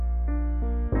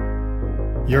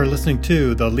You're listening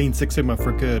to the Lean Six Sigma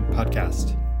for Good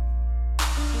podcast.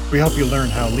 We help you learn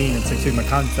how Lean and Six Sigma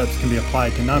concepts can be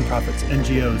applied to nonprofits,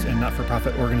 NGOs, and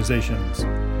not-for-profit organizations.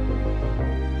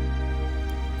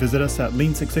 Visit us at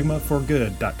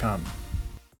leansixsigmaforgood.com.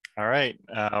 All right.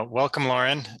 Welcome,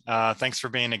 Lauren. Thanks for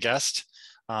being a guest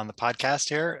on the podcast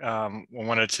here. We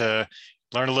wanted to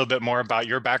learn a little bit more about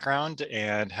your background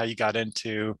and how you got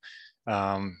into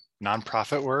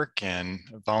nonprofit work and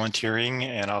volunteering,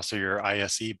 and also your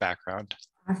ISE background.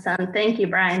 Awesome. Thank you,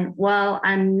 Brian. Well,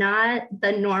 I'm not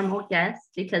the normal guest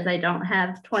because I don't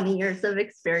have 20 years of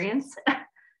experience.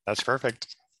 That's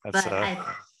perfect.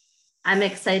 I'm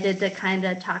excited to kind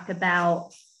of talk about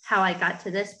how I got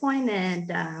to this point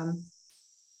and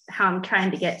how I'm trying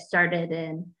to get started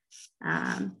in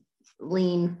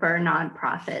Lean for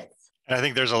nonprofits. And I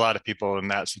think there's a lot of people in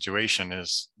that situation,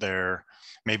 is they're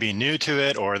maybe new to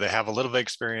it, or they have a little bit of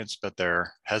experience, but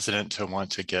they're hesitant to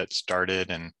want to get started.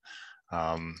 And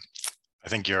I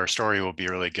think your story will be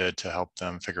really good to help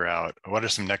them figure out what are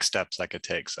some next steps I could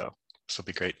take. So this will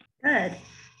be great. Good.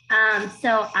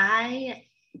 So I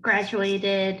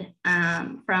graduated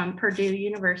from Purdue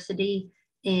University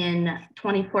in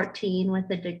 2014 with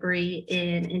a degree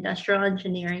in industrial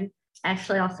engineering. I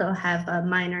actually also have a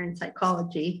minor in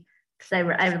psychology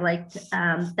because I liked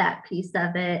that piece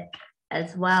of it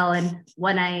as well. And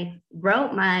when I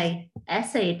wrote my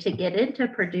essay to get into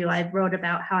Purdue, I wrote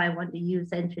about how I wanted to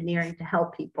use engineering to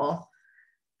help people.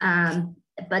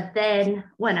 But then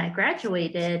when I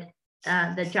graduated,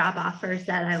 the job offers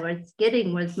that I was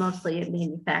getting was mostly in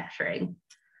manufacturing,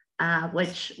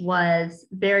 which was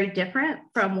very different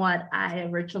from what I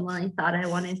originally thought I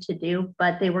wanted to do,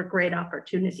 but they were great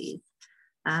opportunities.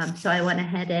 So I went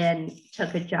ahead and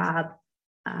took a job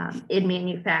in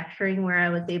manufacturing where I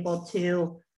was able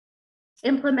to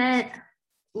implement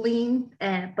Lean,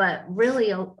 but really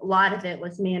a lot of it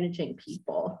was managing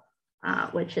people,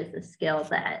 which is a skill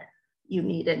that you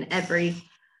need in every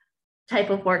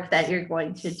type of work that you're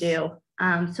going to do.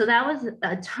 So that was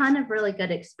a ton of really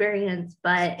good experience,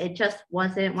 but it just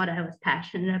wasn't what I was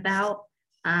passionate about.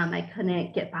 I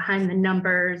couldn't get behind the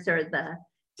numbers or the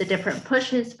different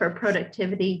pushes for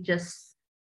productivity. Just,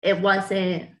 it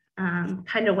wasn't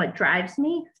kind of what drives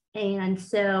me. And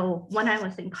so when I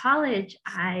was in college,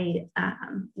 I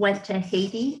went to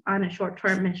Haiti on a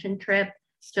short-term mission trip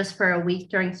just for a week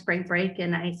during spring break.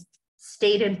 And I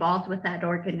stayed involved with that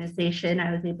organization.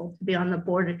 I was able to be on the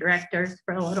board of directors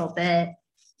for a little bit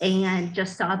and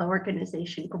just saw the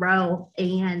organization grow.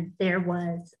 And there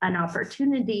was an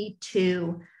opportunity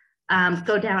to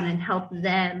go down and help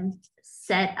them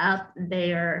set up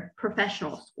their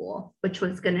professional school, which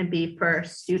was going to be for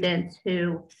students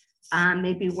who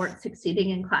maybe weren't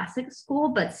succeeding in classic school,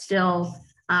 but still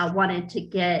wanted to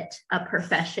get a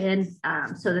profession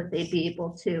so that they'd be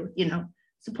able to,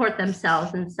 support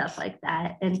themselves and stuff like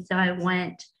that. And so I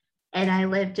went and I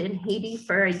lived in Haiti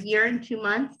for a year and 2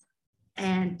 months.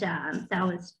 And that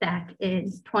was back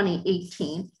in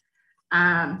 2018.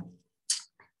 And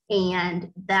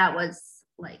that was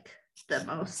like the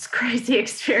most crazy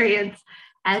experience,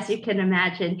 as you can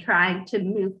imagine, trying to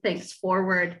move things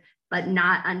forward, but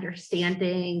not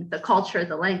understanding the culture,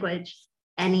 the language,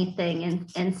 anything.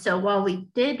 And so while we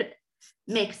did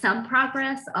make some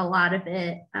progress, a lot of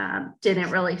it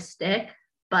didn't really stick,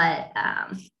 but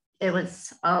it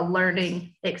was a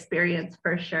learning experience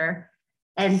for sure.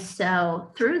 And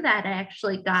so through that, I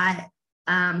actually got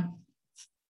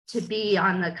to be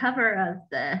on the cover of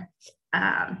the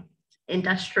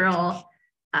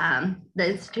the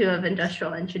Institute of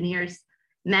Industrial Engineers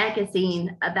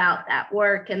magazine about that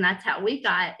work. And that's how we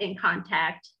got in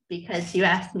contact, because you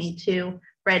asked me to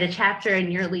write a chapter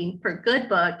in your Lean for Good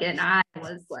book. And I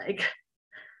was like,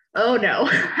 oh no,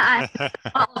 I'm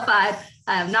qualified.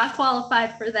 I'm not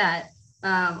qualified for that.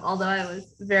 Although I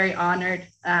was very honored.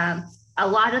 A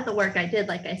lot of the work I did,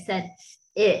 like I said,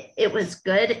 it was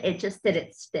good. It just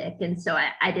didn't stick. And so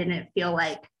I didn't feel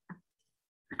like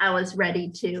I was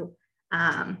ready to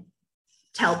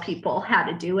tell people how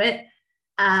to do it.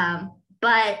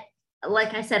 But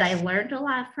like I said, I learned a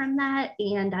lot from that.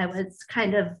 And I was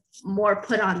kind of more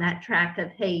put on that track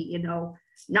of, hey,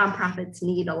 nonprofits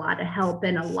need a lot of help,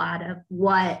 and a lot of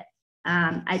what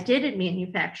I did in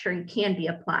manufacturing can be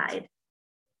applied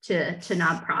to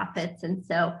nonprofits. And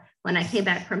so when I came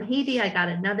back from Haiti, I got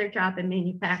another job in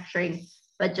manufacturing,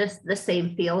 but just the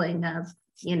same feeling of,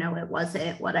 it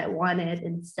wasn't what I wanted.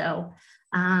 And so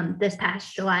this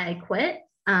past July, I quit.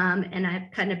 And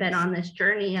I've kind of been on this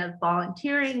journey of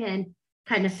volunteering and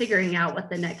kind of figuring out what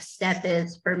the next step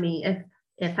is for me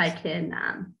if I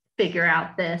can figure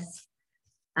out this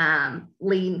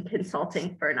lean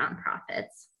consulting for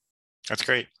nonprofits. That's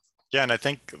great. Yeah, and I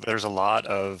think there's a lot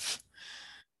of,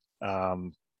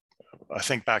 I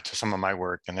think back to some of my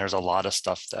work, and there's a lot of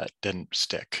stuff that didn't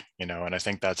stick, and I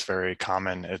think that's very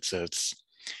common. It's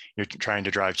you're trying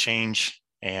to drive change,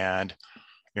 and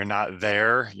you're not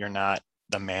there. You're not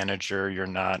the manager. You're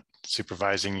not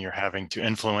supervising. You're having to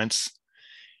influence,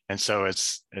 and so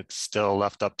it's still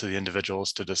left up to the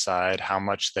individuals to decide how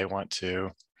much they want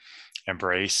to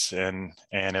embrace, and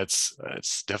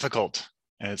it's difficult.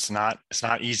 And it's not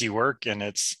easy work, and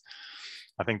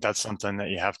I think that's something that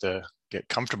you have to get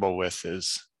comfortable with,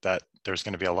 is that there's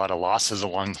going to be a lot of losses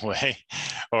along the way,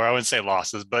 or I wouldn't say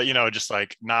losses, but just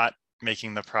like not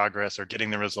making the progress or getting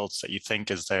the results that you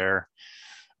think is there.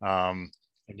 And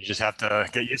you just have to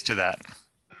get used to that.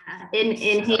 In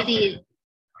Haiti,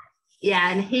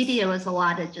 in Haiti, it was a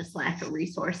lot of just lack of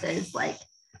resources, like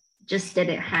just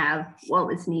didn't have what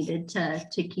was needed to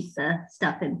keep the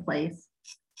stuff in place.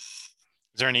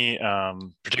 Is there any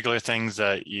particular things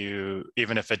that you,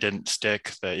 even if it didn't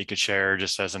stick, that you could share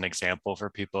just as an example for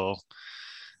people?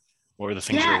 What were the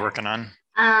things you were working on?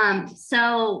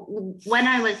 So when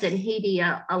I was in Haiti,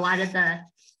 a lot of the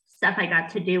stuff I got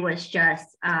to do was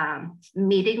just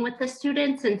meeting with the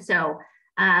students. And so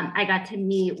I got to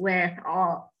meet with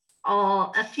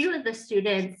a few of the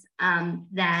students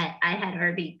that I had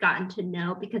already gotten to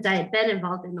know, because I had been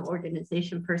involved in the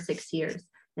organization for 6 years.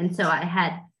 And so I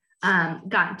had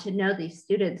gotten to know these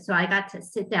students. So I got to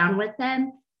sit down with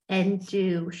them and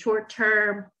do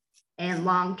short-term and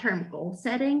long-term goal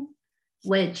setting,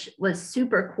 which was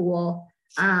super cool,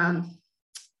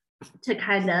 to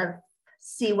kind of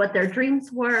see what their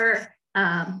dreams were.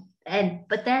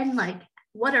 But then, like,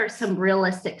 what are some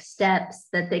realistic steps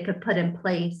that they could put in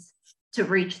place to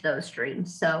reach those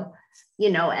dreams? So,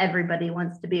 everybody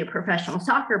wants to be a professional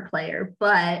soccer player,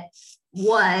 but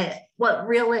what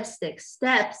realistic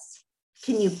steps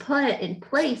can you put in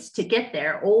place to get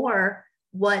there? Or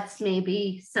what's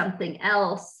maybe something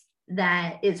else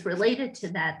that is related to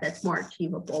that that's more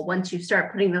achievable? Once you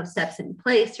start putting those steps in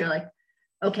place, you're like,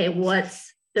 okay,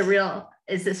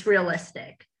 is this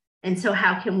realistic? And so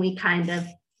how can we kind of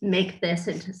make this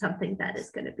into something that is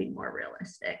going to be more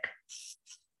realistic?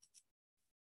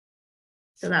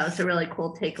 So that was a really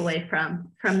cool takeaway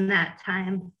from that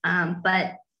time.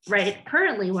 But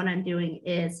currently what I'm doing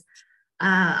is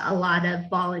a lot of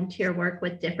volunteer work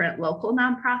with different local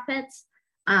nonprofits.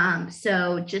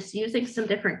 So just using some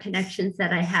different connections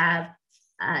that I have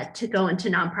to go into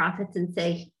nonprofits and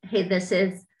say, hey, this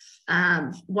is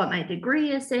what my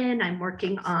degree is in. I'm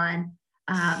working on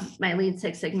my Lean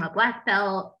Six Sigma Black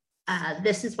Belt.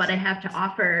 This is what I have to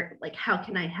offer. Like, how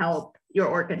can I help your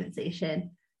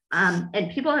organization?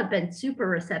 And people have been super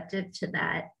receptive to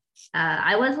that.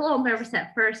 I was a little nervous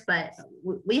at first, but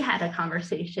we had a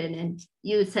conversation, and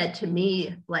you said to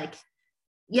me, like,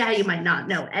 yeah, you might not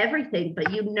know everything,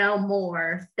 but you know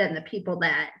more than the people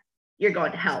that you're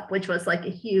going to help, which was like a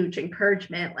huge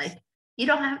encouragement. Like, you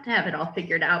don't have to have it all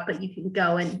figured out, but you can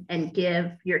go and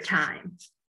give your time.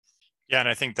 Yeah, and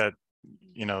I think that,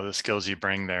 the skills you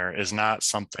bring there is not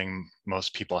something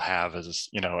most people have.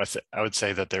 I would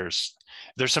say that there's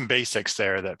some basics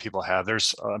there that people have.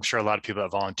 I'm sure a lot of people that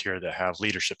volunteer that have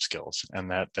leadership skills, and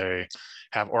that they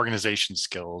have organization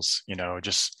skills.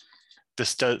 Just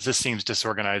this seems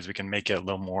disorganized. We can make it a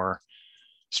little more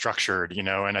structured,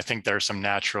 and I think there's some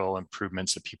natural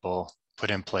improvements that people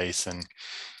put in place, and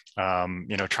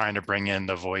trying to bring in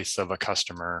the voice of a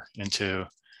customer into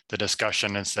the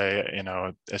discussion and say,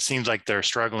 it seems like they're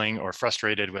struggling or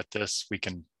frustrated with this, we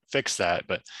can fix that.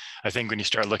 But I think when you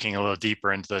start looking a little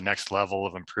deeper into the next level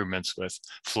of improvements with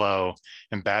flow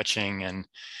and batching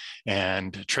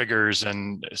and triggers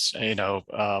and,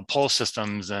 pull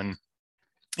systems and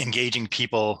engaging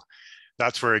people,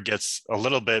 that's where it gets a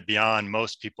little bit beyond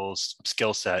most people's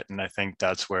skill set. And I think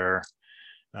that's where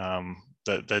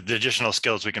the additional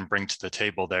skills we can bring to the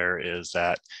table there is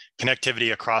that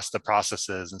connectivity across the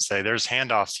processes, and say there's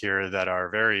handoffs here that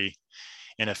are very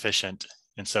inefficient.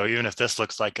 And so even if this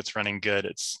looks like it's running good,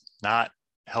 it's not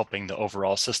helping the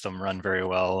overall system run very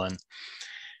well.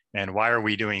 And why are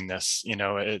we doing this? In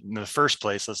the first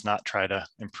place, let's not try to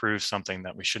improve something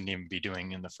that we shouldn't even be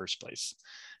doing in the first place.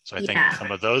 So I think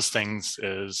some of those things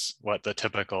is what the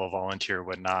typical volunteer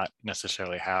would not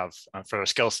necessarily have for a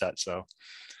skill set. So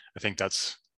I think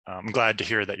I'm glad to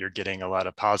hear that you're getting a lot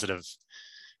of positive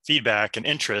feedback and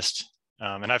interest.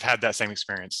 And I've had that same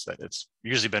experience, that it's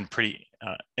usually been pretty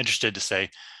interested to say,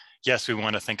 yes, we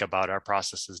want to think about our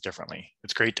processes differently.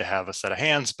 It's great to have a set of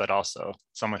hands, but also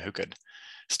someone who could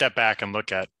step back and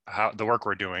look at how the work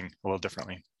we're doing a little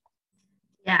differently.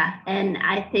 Yeah. And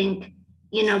I think,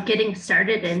 getting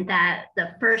started in that,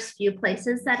 the first few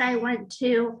places that I went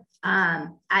to,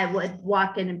 I would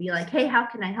walk in and be like, hey, how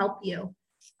can I help you?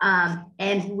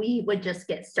 And we would just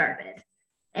get started.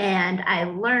 And I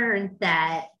learned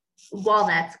that while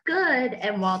that's good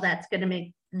and while that's going to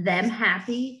make them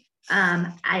happy,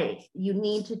 you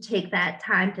need to take that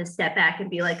time to step back and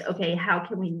be like, okay, how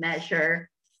can we measure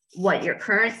what your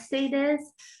current state is?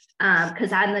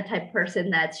 Because I'm the type of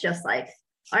person that's just like,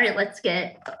 all right,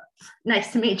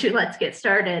 nice to meet you, let's get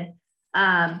started.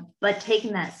 But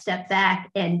taking that step back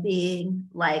and being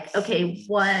like, okay,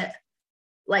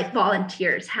 like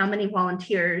volunteers, how many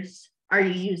volunteers are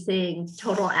you using,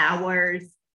 total hours?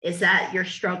 Is that your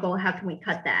struggle? How can we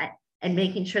cut that? And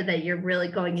making sure that you're really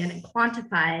going in and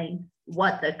quantifying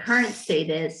what the current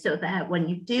state is, so that when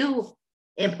you do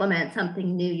implement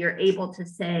something new, you're able to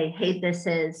say, hey, this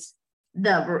is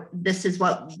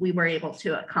what we were able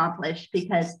to accomplish.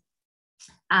 Because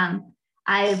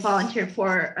I volunteer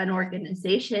for an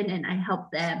organization and I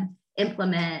help them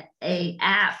implement an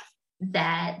app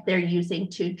that they're using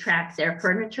to track their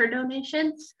furniture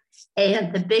donations.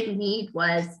 And the big need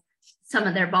was some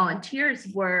of their volunteers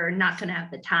were not going to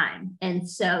have the time. And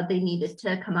so they needed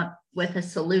to come up with a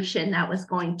solution that was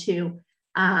going to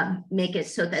make it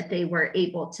so that they were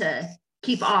able to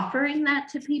keep offering that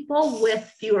to people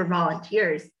with fewer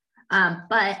volunteers.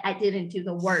 But I didn't do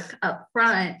the work up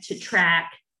front to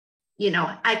track,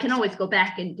 I can always go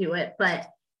back and do it, but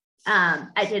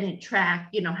I didn't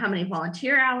track, how many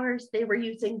volunteer hours they were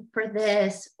using for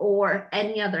this or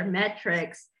any other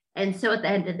metrics. And so at the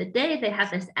end of the day, they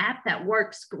have this app that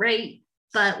works great.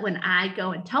 But when I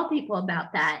go and tell people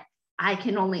about that, I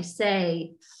can only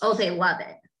say, oh, they love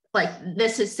it. Like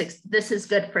this is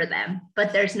good for them.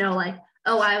 But there's no like,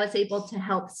 oh, I was able to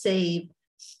help save,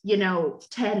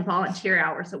 10 volunteer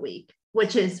hours a week,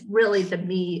 which is really the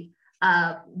meat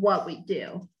of what we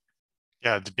do.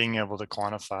 Yeah, being able to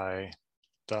quantify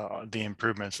the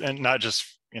improvements, and not just,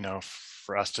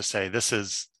 for us to say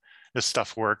this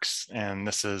stuff works and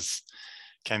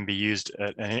can be used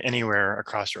anywhere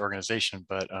across your organization,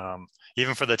 but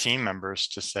even for the team members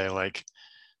to say, like,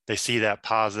 they see that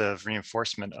positive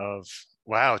reinforcement of,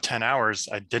 wow, 10 hours,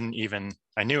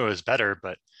 I knew it was better,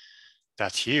 but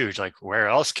that's huge. Like, where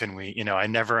else can we, I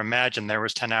never imagined there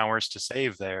was 10 hours to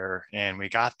save there, and we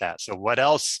got that. So what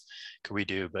else could we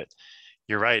do? But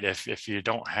you're right. If you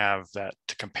don't have that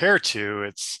to compare to,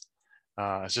 it's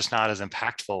just not as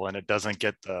impactful, and it doesn't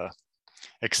get the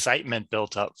excitement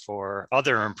built up for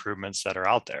other improvements that are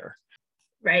out there.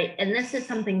 Right. And this is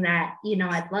something that,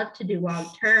 I'd love to do long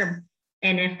term.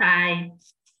 And if I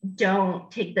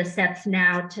don't take the steps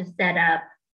now to set up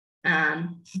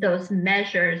those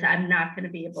measures, I'm not going to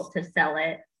be able to sell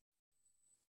it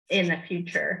in the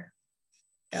future.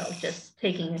 So just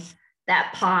taking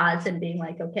that pause and being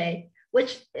like, okay,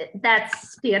 which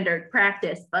that's standard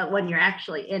practice, but when you're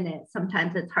actually in it,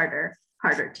 sometimes it's harder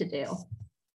to do.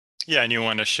 Yeah, and you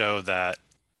want to show that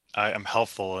I am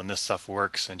helpful and this stuff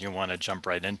works, and you want to jump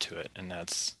right into it, and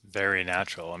that's very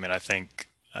natural. I mean, I think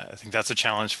that's a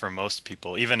challenge for most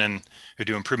people, even who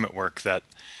do improvement work, that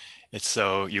it's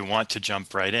so you want to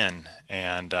jump right in,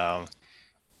 and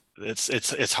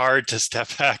it's hard to step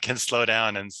back and slow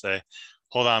down and say,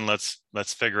 hold on,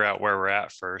 let's figure out where we're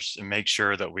at first and make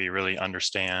sure that we really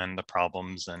understand the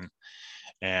problems,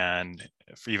 and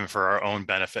even for our own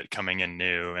benefit, coming in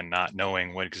new and not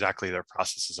knowing what exactly their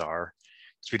processes are,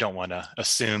 because we don't want to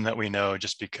assume that we know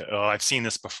just because, oh, I've seen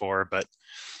this before, but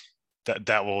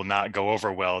that will not go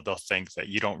over well. They'll think that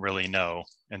you don't really know.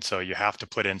 And so you have to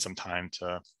put in some time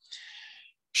to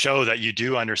show that you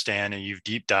do understand and you've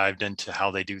deep dived into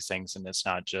how they do things. And it's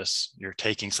not just you're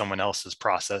taking someone else's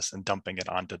process and dumping it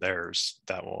onto theirs.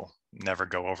 That will never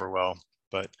go over well.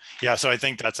 But yeah, so I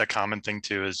think that's a common thing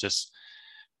too, is just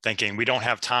thinking we don't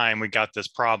have time. We got this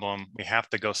problem. We have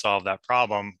to go solve that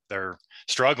problem. They're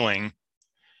struggling,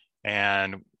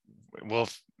 and we'll,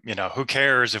 who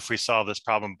cares if we solve this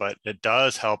problem? But it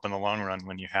does help in the long run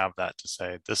when you have that to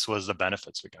say, this was the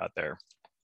benefits we got there.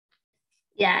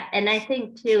 Yeah. And I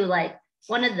think too, like,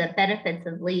 one of the benefits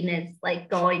of lean is like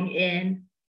going in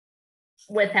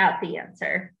without the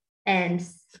answer and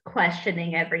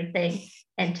questioning everything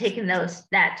and taking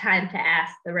that time to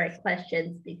ask the right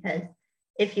questions. Because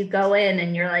if you go in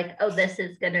and you're like, oh, this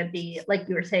is going to be, like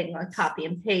you were saying, like copy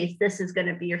and paste, this is going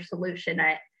to be your solution,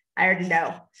 I already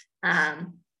know.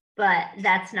 But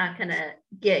that's not going to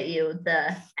get you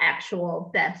the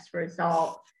actual best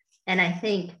result. And I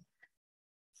think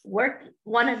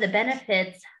one of the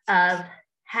benefits of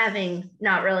having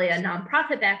not really a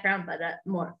nonprofit background, but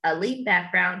a lean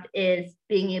background, is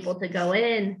being able to go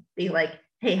in, be like,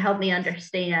 hey, help me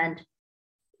understand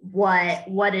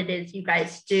what it is you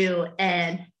guys do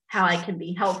and how I can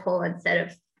be helpful, instead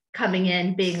of coming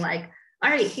in being like, all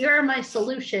right, here are my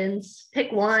solutions,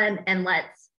 pick one and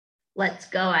let's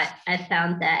go. I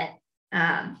found that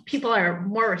people are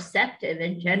more receptive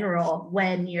in general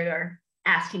when you're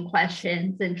asking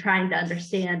questions and trying to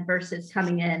understand, versus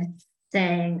coming in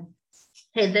saying,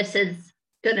 hey, this is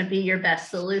going to be your best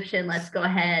solution. Let's go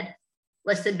ahead,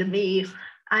 listen to me.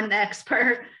 I'm the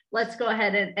expert. Let's go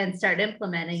ahead and start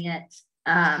implementing it.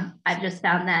 I've just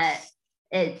found that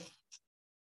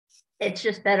it's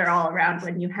just better all around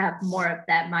when you have more of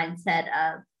that mindset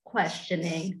of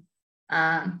questioning,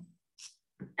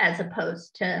 as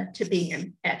opposed to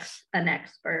being an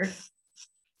expert.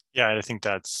 Yeah, I think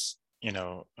that's,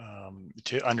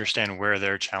 to understand where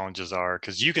their challenges are,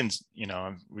 because we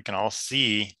can all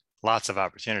see lots of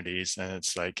opportunities, and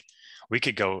it's like we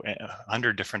could go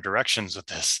 100 different directions with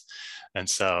this. And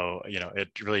so, it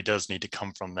really does need to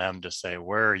come from them to say,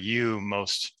 where are you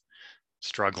most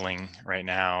struggling right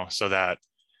now, so that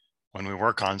when we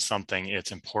work on something,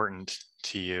 it's important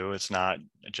to you. It's not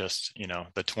just,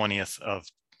 the 20th of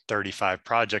 35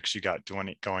 projects you got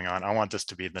going on. I want this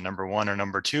to be the number 1 or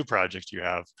number 2 project you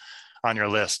have on your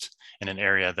list in an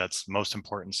area that's most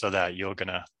important, so that you're going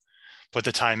to put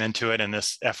the time into it, and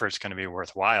this effort's going to be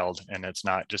worthwhile, and it's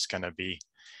not just going to be,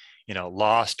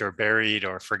 lost or buried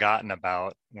or forgotten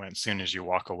about as soon as you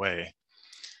walk away.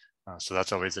 So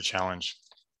that's always a challenge.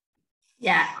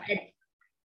 Yeah,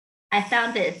 I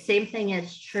found the same thing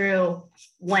is true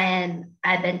when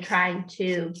I've been trying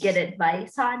to get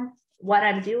advice on what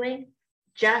I'm doing,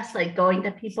 just like going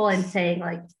to people and saying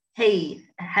like, hey,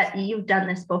 you've done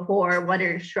this before. What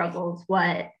are your struggles?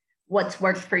 What's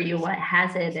worked for you? What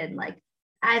hasn't? And like,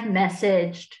 I've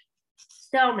messaged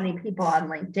so many people on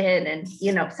LinkedIn, and,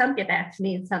 some get back to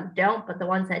me and some don't, but the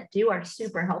ones that do are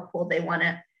super helpful. They want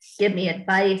to give me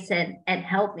advice and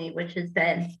help me, which has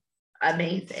been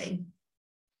amazing.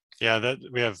 Yeah, that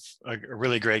we have a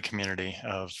really great community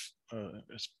of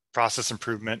process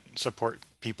improvement support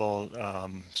people,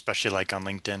 especially like on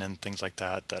LinkedIn and things like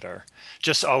that are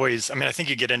just always, I think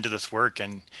you get into this work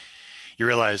and you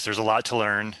realize there's a lot to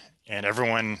learn, and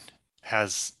everyone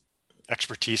has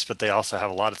expertise, but they also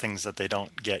have a lot of things that they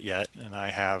don't get yet. And I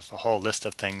have a whole list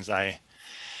of things I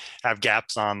have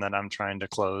gaps on that I'm trying to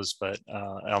close, but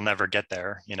I'll never get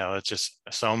there. It's just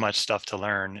so much stuff to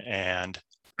learn. And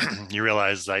you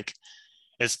realize like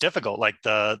it's difficult. Like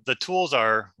the tools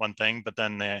are one thing, but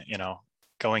then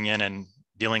going in and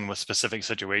dealing with specific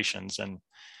situations. And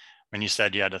when you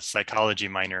said you had a psychology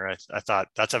minor, I thought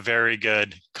that's a very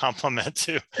good compliment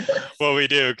to what we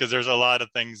do, because there's a lot of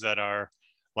things that are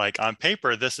like on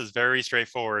paper, this is very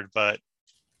straightforward, but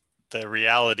the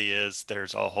reality is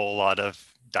there's a whole lot of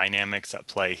dynamics at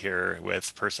play here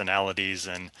with personalities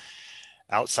and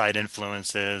outside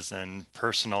influences and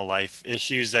personal life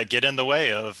issues that get in the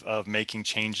way of making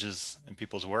changes in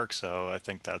people's work. So I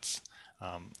think that's,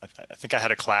 I think I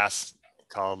had a class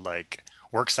called like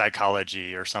work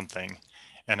psychology or something.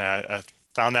 And I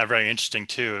found that very interesting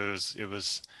too. It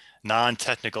was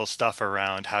non-technical stuff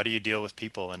around how do you deal with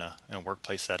people in a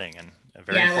workplace setting, and a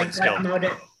very important skill.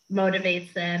 What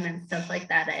motivates them and stuff like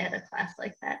that. I had a class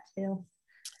like that too.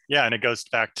 Yeah, and it goes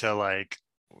back to like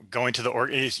going to the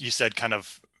you said kind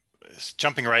of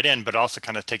jumping right in, but also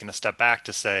kind of taking a step back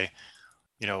to say,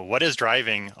 what is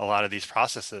driving a lot of these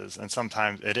processes? And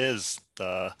sometimes it is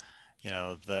the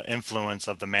influence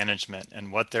of the management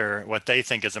and what they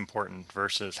think is important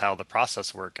versus how the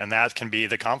process work. And that can be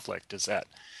the conflict, is that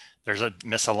there's a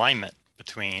misalignment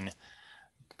between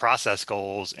process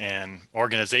goals and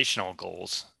organizational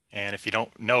goals. And if you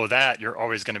don't know that, you're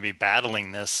always going to be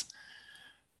battling this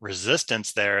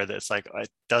resistance there. That's like, it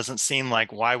doesn't seem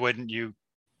like, why wouldn't you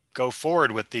go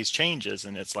forward with these changes?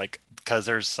 And it's like, because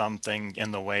there's something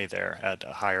in the way there at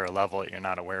a higher level that you're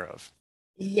not aware of.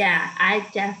 Yeah, I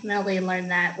definitely learned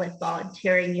that with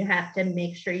volunteering. You have to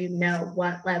make sure you know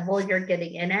what level you're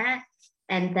getting in at,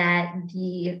 and that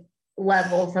the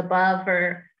levels above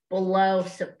or below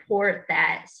support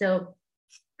that. So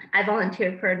I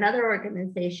volunteered for another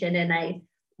organization, and I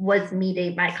was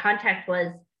meeting, my contact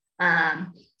was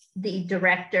the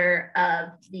director of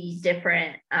the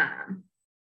different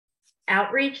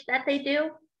outreach that they do.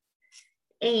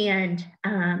 And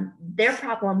their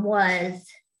problem was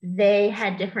they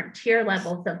had different tier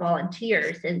levels of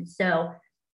volunteers. And so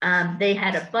they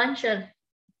had a bunch of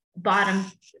bottom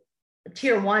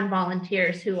tier 1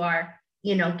 volunteers who are,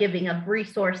 giving of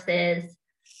resources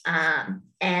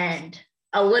and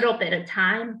a little bit of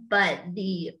time, but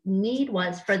the need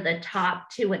was for the top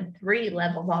 2 and 3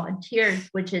 level volunteers,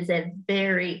 which is a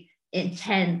very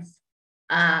intense,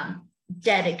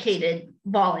 dedicated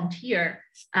volunteer,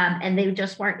 and they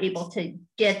just weren't able to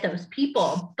get those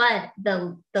people. But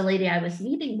the lady I was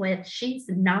meeting with, she's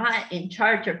not in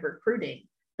charge of recruiting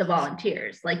the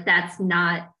volunteers. Like that's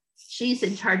not, she's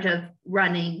in charge of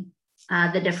running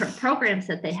the different programs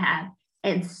that they have.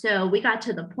 And so we got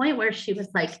to the point where she was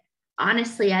like,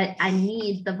 honestly, I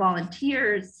need the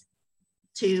volunteers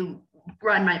to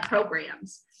run my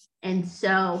programs. And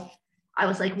so I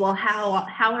was like, well,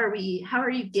 how are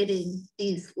you getting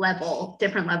these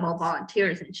different level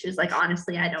volunteers? And she was like,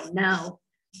 honestly, I don't know.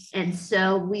 And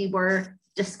so we were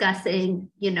discussing,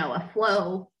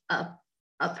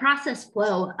 a process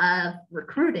flow of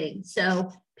recruiting.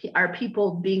 So are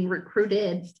people being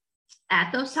recruited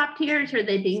at those top tiers? Are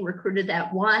they being recruited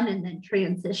at one and then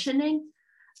transitioning?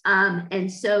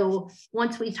 And so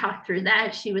once we talked through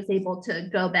that, she was able to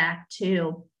go back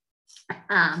to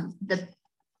the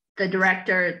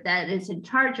director that is in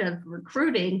charge of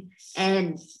recruiting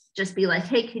and just be like,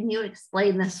 hey, can you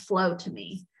explain this flow to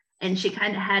me? And she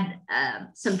kind of had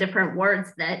some different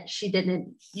words that she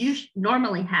didn't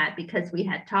normally have because we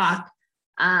had talked,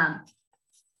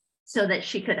 so that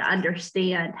she could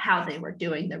understand how they were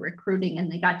doing the recruiting. And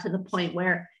they got to the point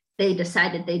where they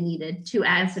decided they needed to,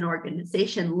 as an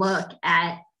organization, look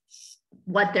at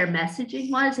what their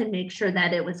messaging was and make sure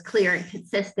that it was clear and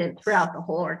consistent throughout the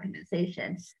whole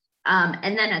organization.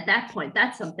 And then at that point,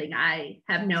 that's something I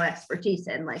have no expertise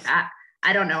in. Like,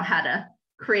 I don't know how to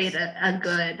create a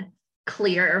good,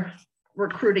 clear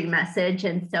recruiting message.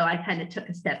 And so I kind of took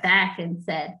a step back and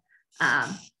said,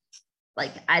 I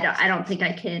don't think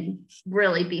I can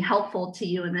really be helpful to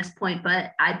you in this point,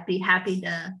 but I'd be happy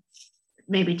to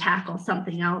maybe tackle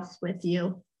something else with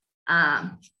you.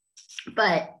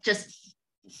 But just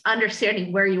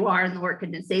understanding where you are in the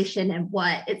organization and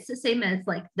what it's the same as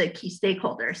like the key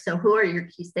stakeholders. So who are your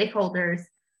key stakeholders?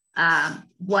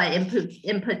 What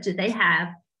input do they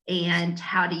have? And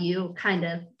how do you kind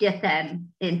of get them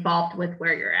involved with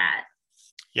where you're at?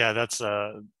 Yeah,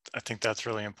 I think that's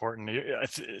really important.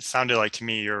 It sounded like to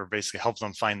me, you're basically helping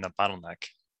them find the bottleneck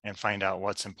and find out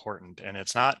what's important. And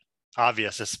it's not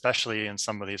obvious, especially in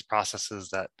some of these processes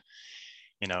that,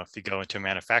 if you go into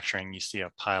manufacturing, you see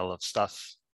a pile of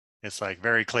stuff. It's like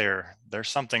very clear, there's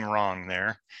something wrong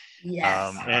there.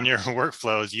 Yes. And your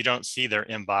workflows, you don't see their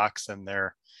inbox and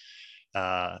their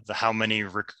how many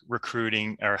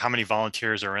recruiting or how many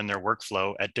volunteers are in their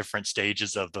workflow at different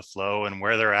stages of the flow and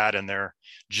where they're at in their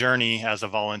journey as a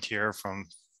volunteer from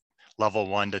level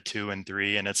 1 to 2 and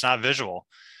 3. And it's not visual.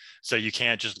 So you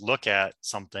can't just look at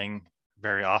something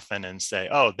very often and say,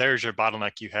 oh, there's your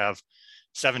bottleneck. You have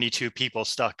 72 people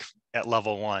stuck at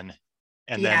level 1.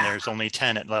 And then there's only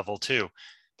 10 at level 2.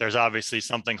 There's obviously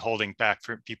something holding back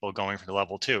for people going from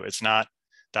level 2. It's not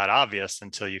that obvious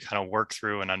until you kind of work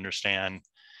through and understand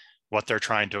what they're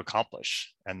trying to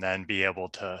accomplish and then be able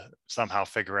to somehow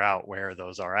figure out where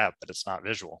those are at, but it's not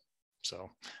visual. So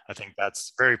I think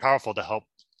that's very powerful to help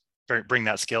bring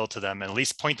that skill to them and at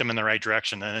least point them in the right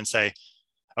direction and then say,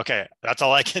 okay, that's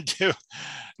all I can do.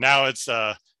 Now it's,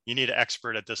 you need an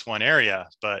expert at this one area,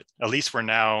 but at least we're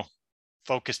now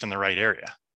focused in the right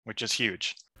area, which is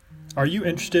huge. Are you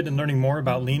interested in learning more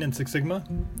about Lean and Six Sigma?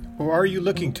 Or are you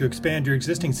looking to expand your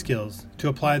existing skills to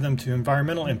apply them to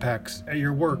environmental impacts at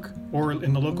your work or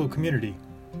in the local community?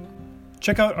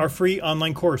 Check out our free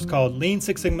online course called Lean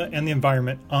Six Sigma and the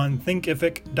Environment on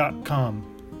thinkific.com.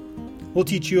 We'll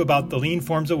teach you about the lean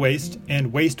forms of waste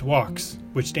and waste walks,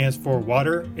 which stands for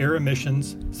water, air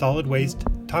emissions, solid waste,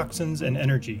 toxins, and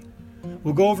energy.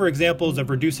 We'll go over examples of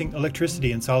reducing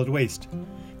electricity and solid waste,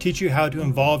 teach you how to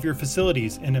involve your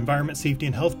facilities in environment safety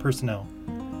and health personnel.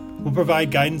 We'll provide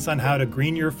guidance on how to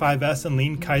green your 5S and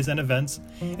Lean Kaizen events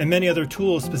and many other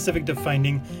tools specific to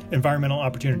finding environmental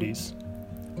opportunities.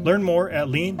 Learn more at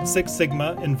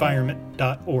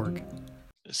lean6sigmaenvironment.org.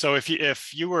 So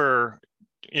if you were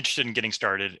interested in getting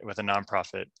started with a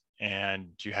nonprofit and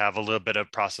you have a little bit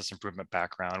of process improvement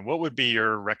background, what would be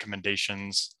your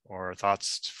recommendations or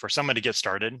thoughts for someone to get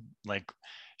started? Like,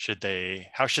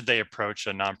 how should they approach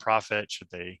a nonprofit? Should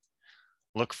they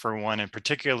look for one in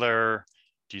particular?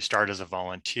 Do you start as a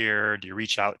volunteer? Do you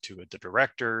reach out to the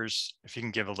directors? If you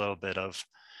can give a little bit of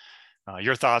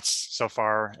your thoughts so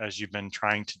far as you've been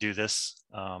trying to do this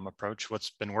approach,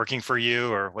 what's been working for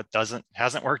you or what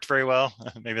hasn't worked very well?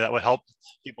 Maybe that would help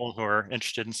people who are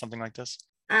interested in something like this.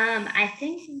 I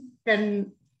think the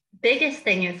biggest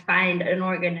thing is find an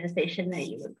organization that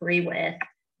you agree with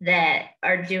that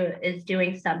is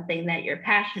doing something that you're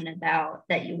passionate about,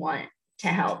 that you want to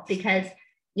help. Because,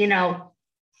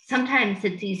 sometimes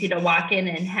it's easy to walk in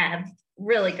and have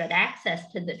really good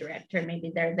access to the director.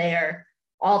 Maybe they're there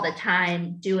all the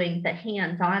time doing the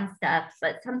hands-on stuff,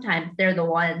 but sometimes they're the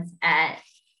ones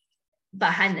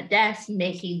behind the desk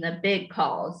making the big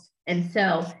calls. And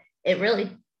so it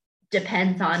really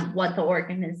depends on what the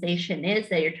organization is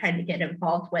that you're trying to get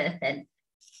involved with. And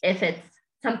if it's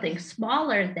something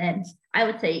smaller, then I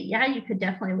would say, yeah, you could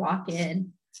definitely walk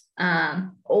in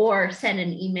or send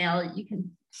an email. You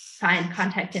can find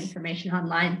contact information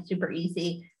online, super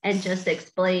easy, and just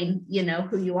explain,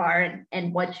 who you are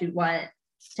and what you want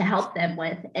to help them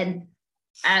with. And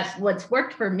what's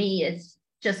worked for me is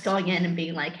just going in and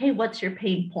being like, hey, what's your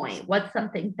pain point? What's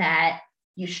something that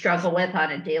you struggle with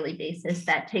on a daily basis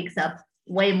that takes up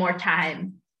way more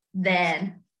time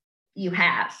than you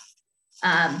have?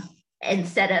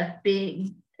 Instead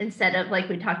of like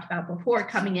we talked about before,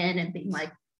 coming in and being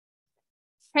like,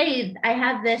 hey, I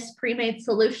have this pre-made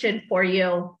solution for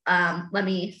you. Let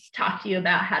me talk to you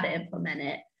about how to implement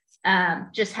it.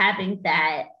 Just having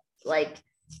that, like,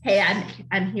 hey,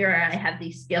 I'm here, I have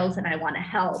these skills and I want to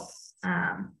help,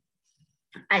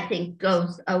 I think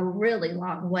goes a really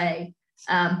long way.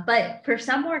 But for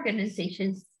some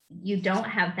organizations, you don't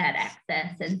have that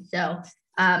access. And so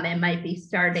it might be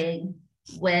starting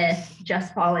with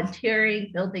just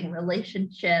volunteering, building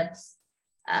relationships,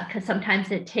 because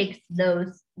sometimes it takes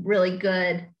those really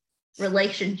good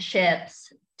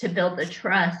relationships to build the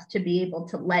trust to be able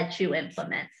to let you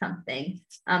implement something,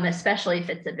 especially if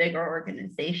it's a bigger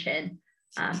organization.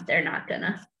 They're not going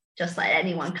to just let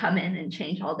anyone come in and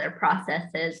change all their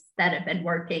processes that have been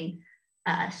working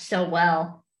so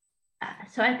well.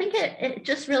 So I think it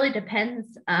just really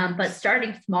depends, but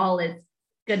starting small is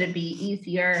going to be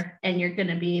easier and you're going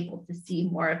to be able to see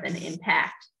more of an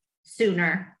impact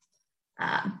sooner.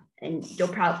 And you'll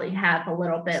probably have a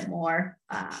little bit more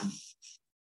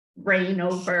reign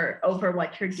over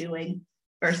what you're doing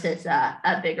versus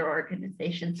a bigger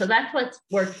organization. So that's what's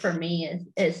worked for me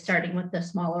is starting with the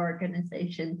smaller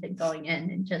organizations and going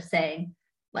in and just saying,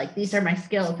 like, these are my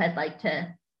skills. I'd like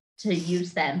to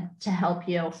use them to help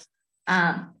you.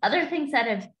 Other things that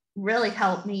have really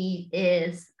helped me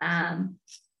is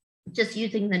just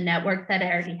using the network that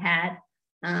I already had.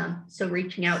 So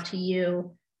reaching out to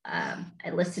you.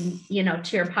 I listened, to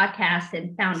your podcast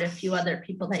and found a few other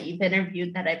people that you've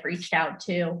interviewed that I've reached out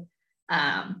to.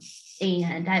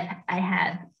 And I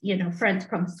have, friends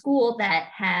from school that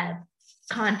have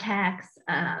contacts,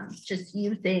 just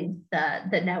using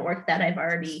the network that I've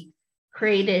already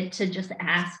created to just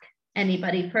ask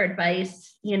anybody for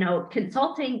advice.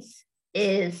 Consulting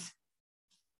is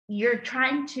you're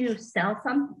trying to sell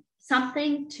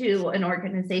something to an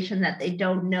organization that they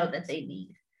don't know that they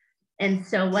need. And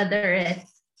so whether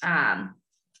it's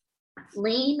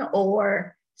lean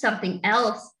or something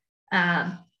else,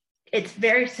 it's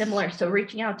very similar. So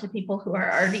reaching out to people who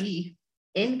are already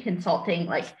in consulting,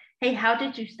 like, hey, how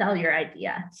did you sell your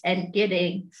idea? And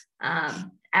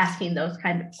asking those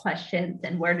kind of questions,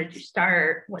 and where did you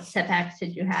start? What setbacks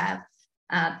did you have?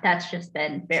 That's just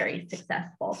been very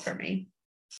successful for me.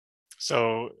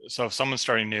 So if someone's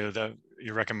starting new, that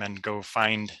you recommend go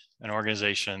find an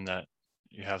organization that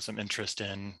you have some interest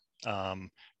in,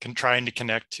 trying to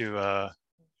connect to a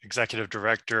executive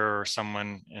director or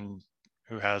someone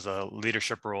who has a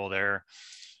leadership role there,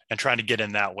 and trying to get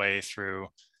in that way through,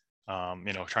 trying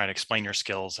to explain your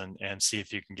skills and see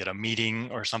if you can get a meeting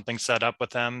or something set up with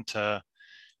them to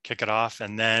kick it off,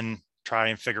 and then try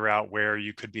and figure out where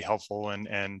you could be helpful.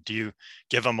 And do you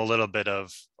give them a little bit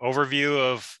of overview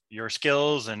of your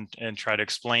skills and try to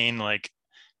explain, like,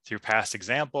 through past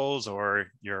examples or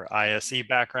your ISE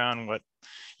background, what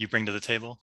you bring to the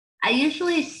table? I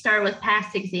usually start with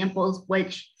past examples,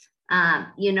 which,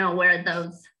 where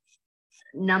those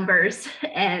numbers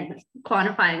and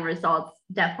quantifying results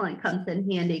definitely comes in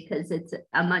handy, because it's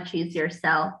a much easier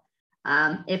sell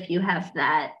if you have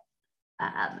that,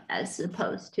 as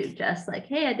opposed to just like,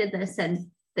 hey, I did this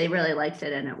and they really liked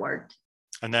it and it worked.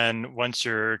 And then once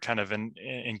you're kind of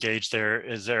engaged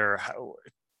there,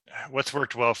 what's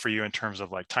worked well for you in terms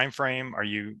of like time frame? Are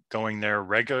you going there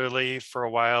regularly for a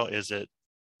while? Is it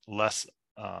less?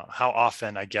 How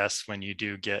often, I guess, when you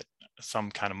do get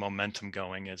some kind of momentum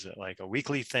going, is it like a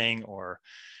weekly thing or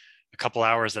a couple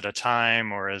hours at a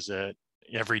time, or is it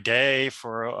every day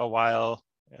for a while?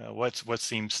 What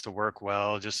seems to work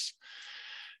well? Just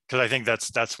because I think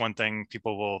that's one thing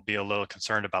people will be a little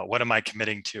concerned about. What am I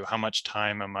committing to? How much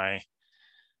time am I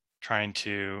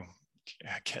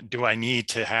do I need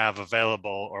to have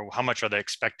available, or how much are they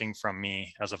expecting from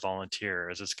me as a volunteer?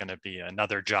 Is this going to be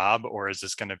another job, or is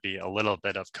this going to be a little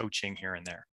bit of coaching here and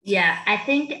there? Yeah, I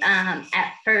think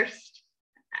at first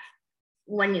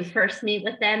when you first meet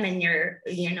with them and you're,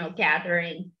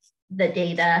 gathering the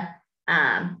data,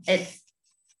 it's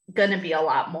going to be a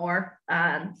lot more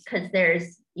because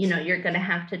there's, you're going to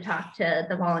have to talk to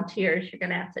the volunteers. You're going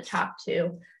to have to talk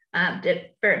to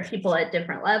different people at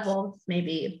different levels,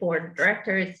 maybe board of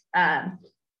directors,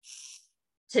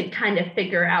 to kind of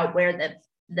figure out where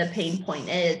the pain point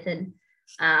is. And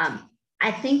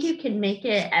I think you can make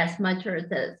it as much or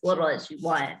as little as you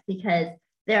want, because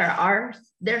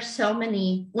there's so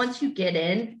many. Once you get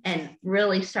in and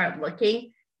really start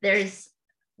looking,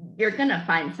 you're going to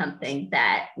find something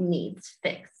that needs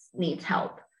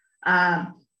help.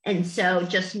 And so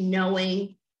just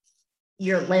knowing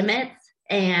your limits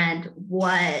and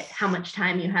how much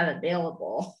time you have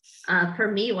available.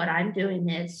 For me, what I'm doing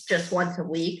is just once a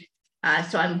week.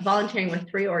 So I'm volunteering with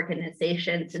 3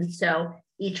 organizations. And so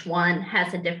each one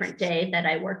has a different day that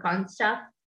I work on stuff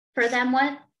for them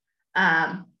with.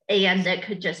 And it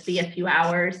could just be a few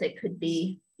hours. It could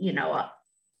be,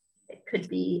 it could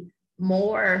be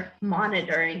more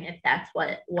monitoring if that's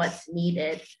what's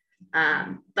needed. But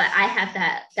I have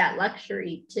that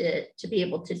luxury to be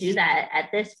able to do that at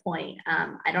this point.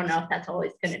 I don't know if that's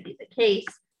always going to be the case.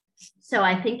 So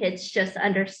I think it's just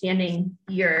understanding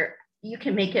you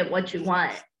can make it what you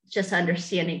want, just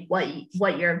understanding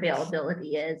what your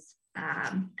availability is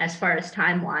as far as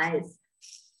time wise.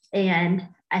 And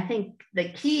I think the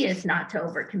key is not to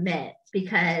overcommit,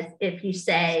 because if you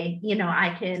say,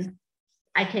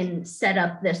 I can set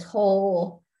up this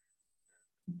whole,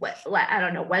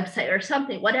 website or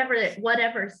something,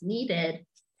 whatever's needed,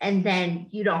 and then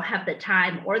you don't have the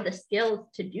time or the skills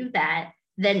to do that,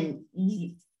 then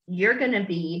you're going to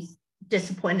be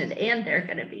disappointed and they're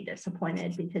going to be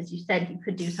disappointed because you said you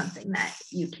could do something that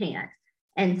you can't.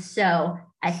 And so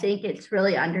I think it's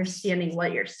really understanding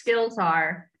what your skills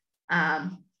are,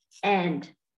 and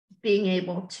being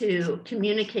able to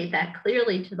communicate that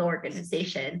clearly to the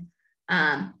organization.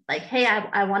 Like, hey,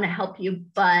 I want to help you,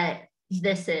 but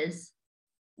this is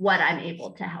what I'm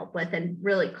able to help with, and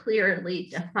really clearly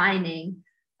defining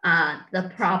the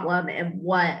problem and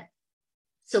what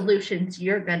solutions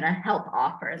you're going to help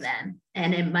offer them.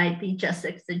 And it might be just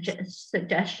a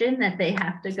suggestion that they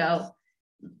have to go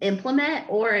implement,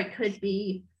 or it could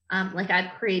be like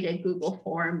I've created Google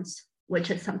Forms, which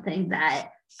is something that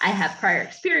I have prior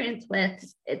experience with.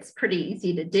 It's pretty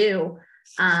easy to do.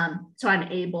 So I'm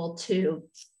able to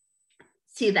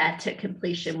see that to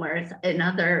completion, whereas in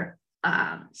other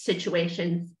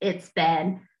situations, it's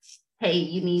been, hey,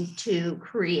 you need to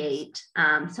create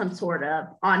some sort of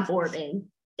onboarding,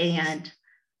 and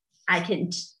I can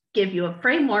give you a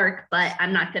framework, but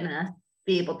I'm not going to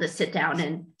be able to sit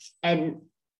down and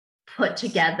put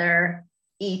together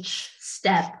each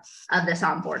step of this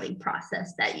onboarding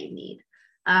process that you need.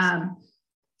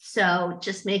 So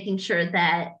just making sure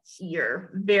that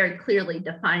you're very clearly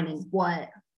defining what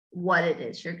it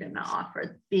is you're going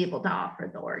to be able to offer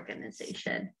the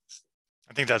organization.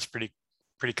 I think that's pretty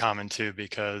common too,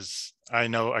 because I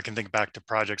know I can think back to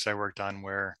projects I worked on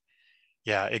where,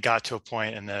 yeah, it got to a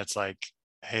point and then it's like,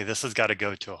 hey, this has got to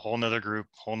go to a whole nother group,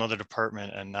 whole nother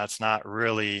department. And that's not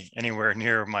really anywhere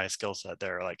near my skill set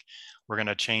there. Like, we're going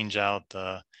to change out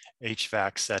the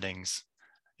HVAC settings.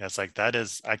 Yeah, it's like,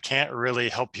 I can't really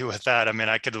help you with that. I mean,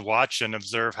 I could watch and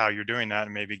observe how you're doing that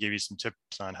and maybe give you some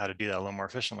tips on how to do that a little more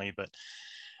efficiently, but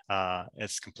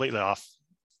it's completely off,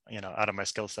 out of my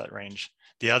skill set range.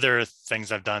 The other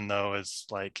things I've done though is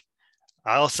like,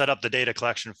 I'll set up the data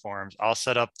collection forms. I'll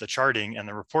set up the charting and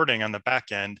the reporting on the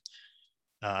back end.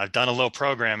 I've done a little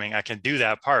programming. I can do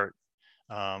that part.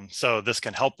 So this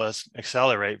can help us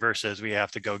accelerate versus we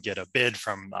have to go get a bid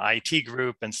from the IT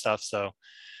group and stuff. So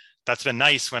that's been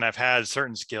nice when I've had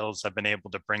certain skills I've been able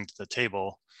to bring to the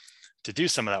table to do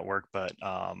some of that work. But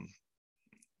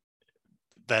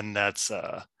then that's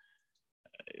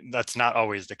not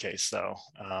always the case. So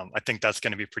I think that's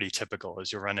going to be pretty typical,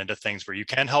 is you'll run into things where you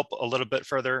can help a little bit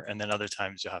further, and then other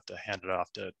times you'll have to hand it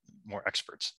off to more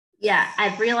experts. Yeah,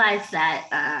 I've realized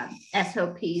that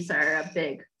SOPs are a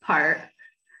big part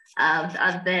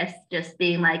of this, just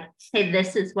being like, hey,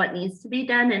 this is what needs to be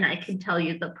done, and I can tell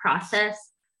you the process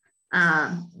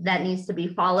that needs to be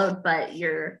followed, but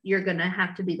you're going to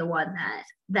have to be the one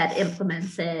that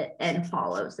implements it and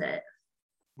follows it.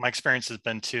 My experience has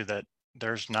been too that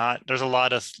there's a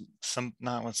lot of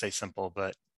not want to say simple,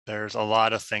 but there's a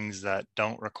lot of things that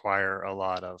don't require a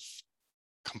lot of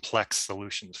complex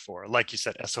solutions for. Like you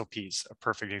said, SOPs, a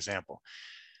perfect example.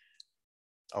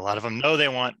 A lot of them know they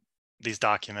want these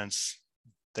documents.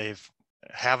 They've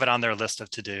have it on their list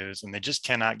of to-dos, and they just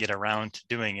cannot get around to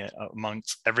doing it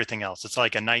amongst everything else. It's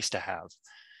like a nice to have.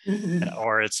 Mhm.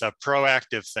 or it's a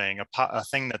proactive thing, a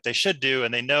thing that they should do,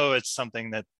 and they know it's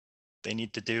something that they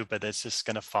need to do, but it's just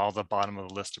going to fall the bottom of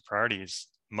the list of priorities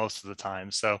most of the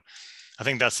time. So I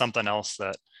think that's something else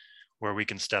that where we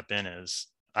can step in is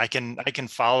I can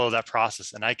follow that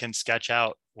process and I can sketch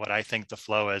out what I think the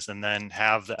flow is, and then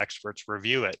have the experts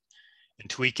review it and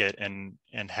tweak it, and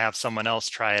have someone else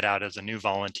try it out as a new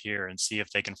volunteer and see if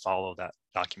they can follow that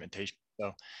documentation.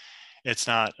 So it's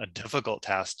not a difficult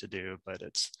task to do, but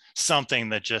it's something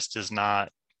that just is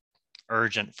not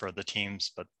urgent for the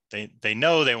teams, but they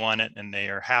know they want it and they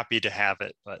are happy to have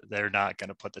it, but they're not going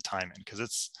to put the time in because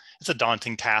it's a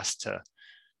daunting task to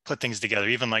put things together,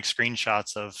 even like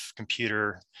screenshots of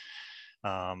computer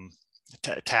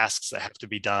tasks that have to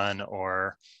be done,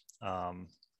 or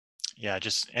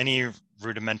just any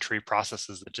rudimentary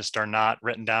processes that just are not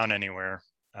written down anywhere.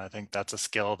 I think that's a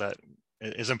skill that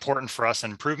is important for us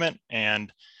in improvement,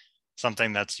 and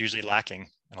something that's usually lacking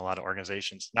in a lot of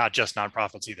organizations, not just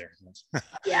nonprofits either.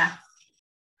 Yeah.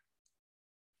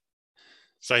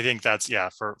 So I think that's,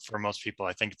 for most people,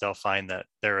 I think they'll find that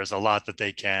there is a lot that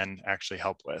they can actually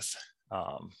help with.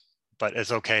 But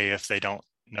it's okay if they don't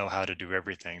know how to do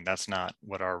everything. That's not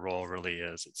what our role really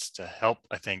is. It's to help,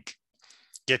 I think,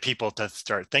 get people to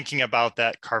start thinking about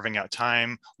that, carving out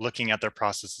time, looking at their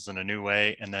processes in a new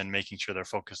way, and then making sure they're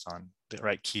focused on the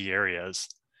right key areas.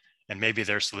 And maybe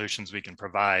there's solutions we can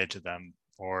provide to them,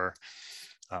 or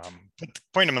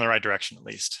point them in the right direction at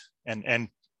least. And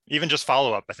even just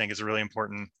follow up, I think, is a really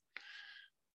important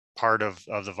part of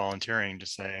the volunteering. To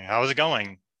say, how's it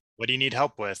going? What do you need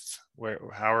help with?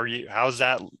 How are you? How's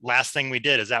that last thing we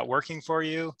did? Is that working for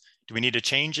you? Do we need to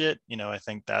change it? I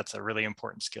think that's a really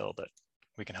important skill that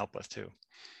we can help with too.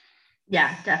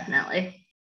 Yeah, definitely.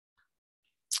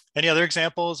 Any other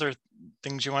examples or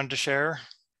things you wanted to share?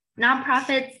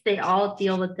 Nonprofits, they all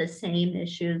deal with the same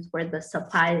issues where the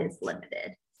supply is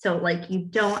limited. So like you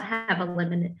don't have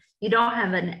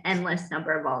an endless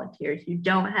number of volunteers. You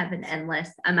don't have an endless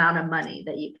amount of money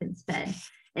that you can spend.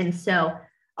 And so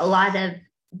a lot of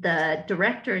the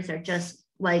directors are just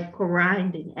like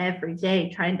grinding every day,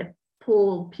 trying to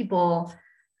pull people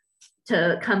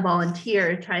to come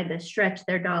volunteer, trying to stretch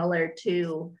their dollar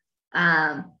to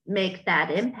make that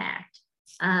impact.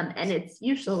 And it's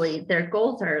usually their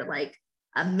goals are like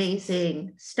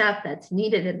amazing stuff that's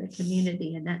needed in the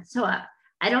community. And that, so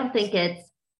I don't think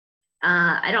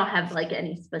I don't have like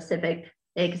any specific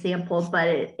example, but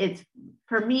it's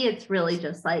for me, it's really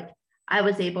just like I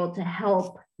was able to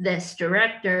help this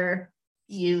director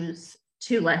use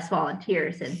 2 less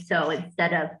volunteers. And so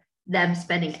instead of them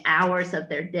spending hours of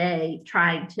their day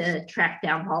trying to track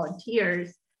down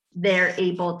volunteers, they're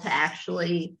able to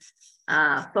actually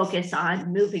focus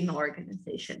on moving the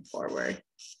organization forward.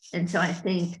 And so I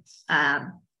think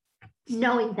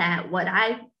knowing that what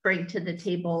I bring to the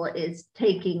table is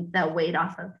taking the weight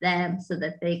off of them so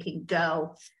that they can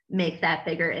go make that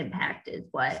bigger impact is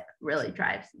what really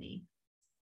drives me.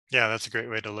 Yeah, that's a great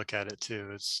way to look at it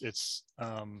too. It's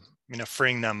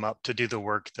freeing them up to do the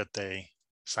work that they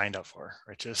signed up for,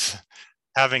 which is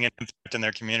having an impact in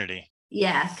their community.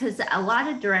 Yeah, because a lot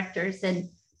of directors and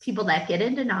people that get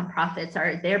into nonprofits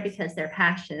are there because they're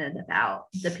passionate about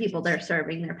the people they're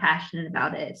serving. They're passionate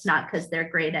about it. It's not because they're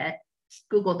great at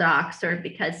Google Docs or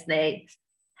because they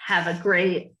have a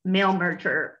great mail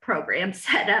merger program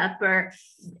set up, or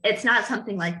it's not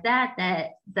something like that,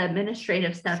 that the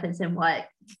administrative stuff isn't what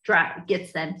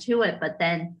gets them to it, but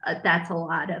then that's a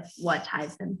lot of what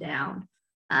ties them down.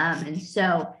 And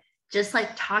so just like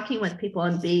talking with people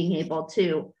and being able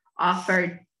to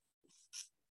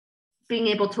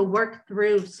work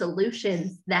through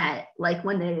solutions that like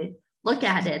when they look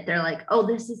at it, they're like, oh,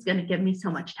 this is going to give me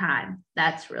so much time.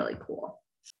 That's really cool.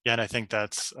 Yeah, and I think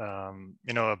that's,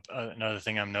 another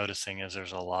thing I'm noticing is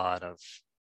there's a lot of,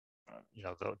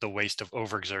 the waste of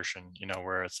overexertion,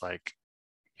 where it's like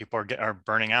people are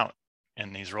burning out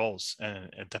in these roles,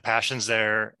 and the passion's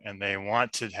there and they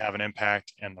want to have an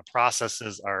impact, and the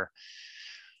processes are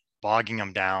bogging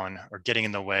them down or getting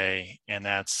in the way. And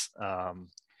that's,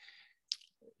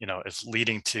 it's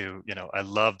leading to, I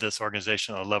love this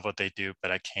organization, I love what they do,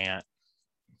 but I can't,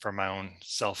 for my own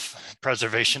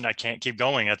self-preservation, I can't keep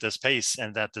going at this pace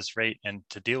and at this rate and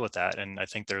to deal with that. And I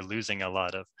think they're losing a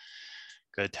lot of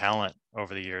good talent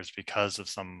over the years because of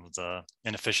some of the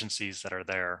inefficiencies that are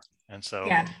there. And so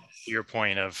to your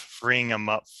point of freeing them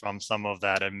up from some of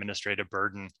that administrative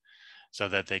burden so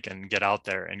that they can get out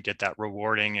there and get that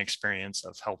rewarding experience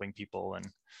of helping people and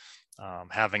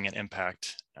having an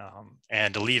impact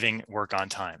and leaving work on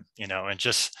time, and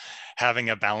just having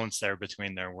a balance there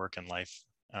between their work and life.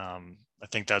 I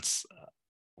think that's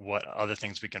what other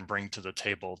things we can bring to the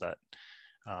table that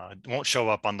won't show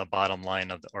up on the bottom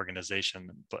line of the organization,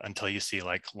 but until you see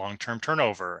like long-term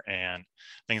turnover and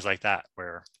things like that,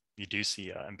 where you do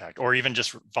see impact, or even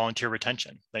just volunteer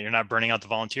retention, that you're not burning out the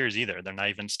volunteers either. They're not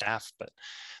even staff, but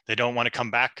they don't want to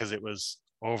come back because it was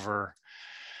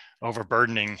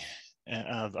overburdening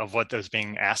of what was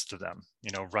being asked of them,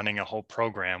 running a whole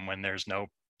program when there's no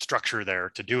structure there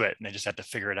to do it, and they just had to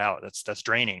figure it out. That's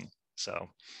draining. So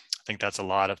I think that's a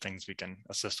lot of things we can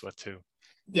assist with too.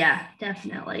 Yeah,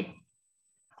 definitely.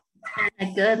 And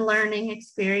a good learning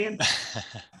experience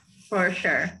for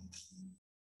sure.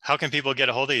 How can people get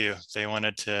a hold of you if they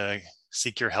wanted to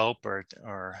seek your help or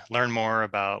learn more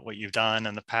about what you've done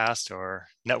in the past or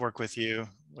network with you?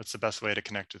 What's the best way to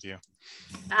connect with you?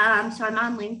 So I'm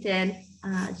on LinkedIn,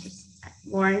 just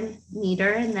Lauren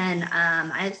Nieder. And then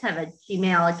I just have a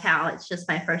Gmail account. It's just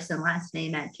my first and last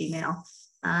name at Gmail.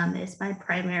 Is my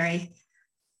primary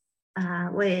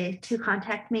way to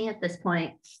contact me at this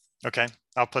point. Okay.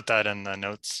 I'll put that in the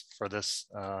notes for this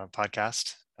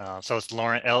podcast. So it's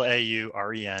Lauren,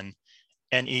 LaurenNeder.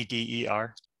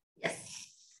 Yes,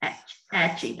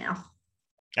 at Gmail.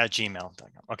 At gmail.com.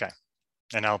 Okay.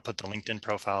 And I'll put the LinkedIn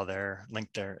profile there, link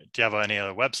there. Do you have any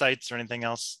other websites or anything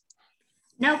else?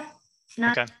 Nope,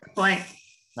 not at this point.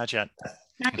 Not yet.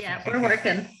 Not yet. We're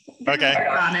working. Okay.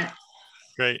 We're on it.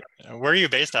 Great. Where are you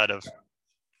based out of?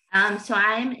 So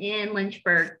I'm in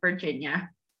Lynchburg, Virginia.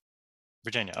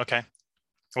 Virginia. Okay.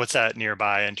 What's that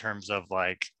nearby in terms of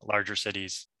like larger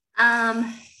cities?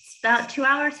 It's about 2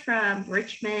 hours from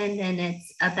Richmond, and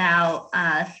it's about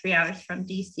 3 hours from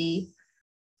DC.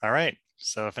 All right.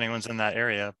 So if anyone's in that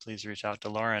area, please reach out to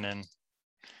Lauren. And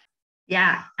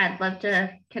yeah, I'd love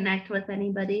to connect with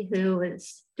anybody who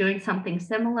is doing something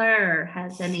similar or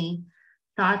has any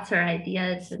thoughts or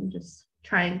ideas, and just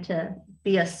trying to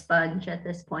be a sponge at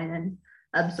this point and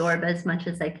absorb as much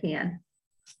as I can.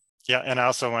 Yeah. And I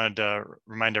also wanted to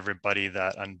remind everybody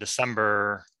that on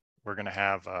December, we're going to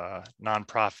have a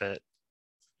nonprofit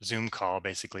Zoom call,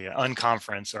 basically an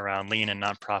unconference around lean and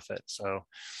nonprofit. So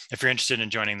if you're interested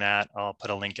in joining that, I'll put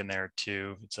a link in there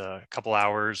too. It's a couple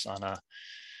hours on I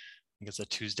think it's a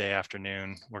Tuesday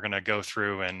afternoon. We're going to go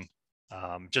through and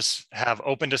just have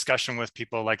open discussion with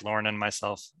people like Lauren and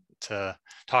myself to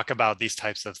talk about these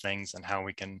types of things and how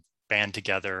we can band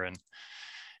together and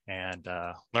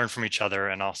learn from each other,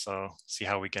 and also see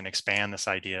how we can expand this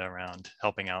idea around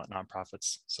helping out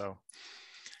nonprofits. So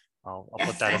I'll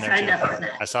put that in there too.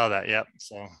 I saw that. Yep.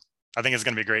 So I think it's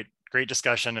going to be great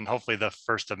discussion, and hopefully the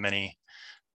first of many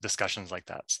discussions like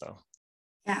that. So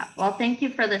yeah, well, thank you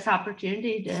for this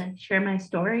opportunity to share my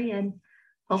story, and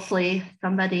hopefully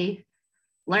somebody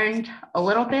learned a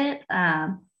little bit.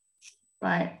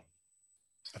 But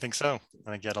I think so.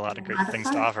 I think you had a lot of great things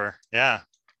to offer. Yeah.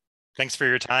 Thanks for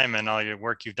your time and all your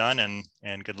work you've done, and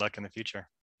good luck in the future.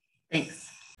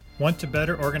 Thanks. Want to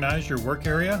better organize your work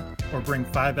area or bring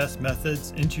 5S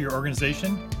methods into your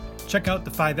organization? Check out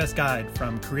the 5S guide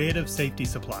from Creative Safety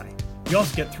Supply. You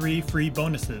also get 3 free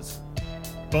bonuses.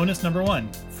 Bonus number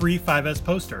 1, free 5S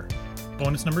poster.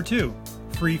 Bonus number 2,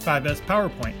 free 5S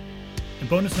PowerPoint. And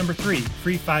bonus number 3,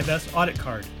 free 5S audit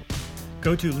card.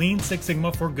 Go to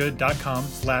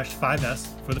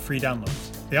lean6sigmaforgood.com/5S for the free downloads.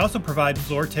 They also provide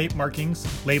floor tape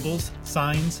markings, labels,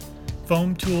 signs,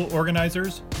 foam tool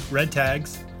organizers, red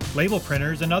tags, label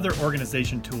printers, and other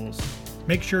organization tools.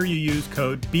 Make sure you use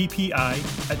code BPI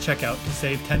at checkout to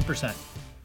save 10%.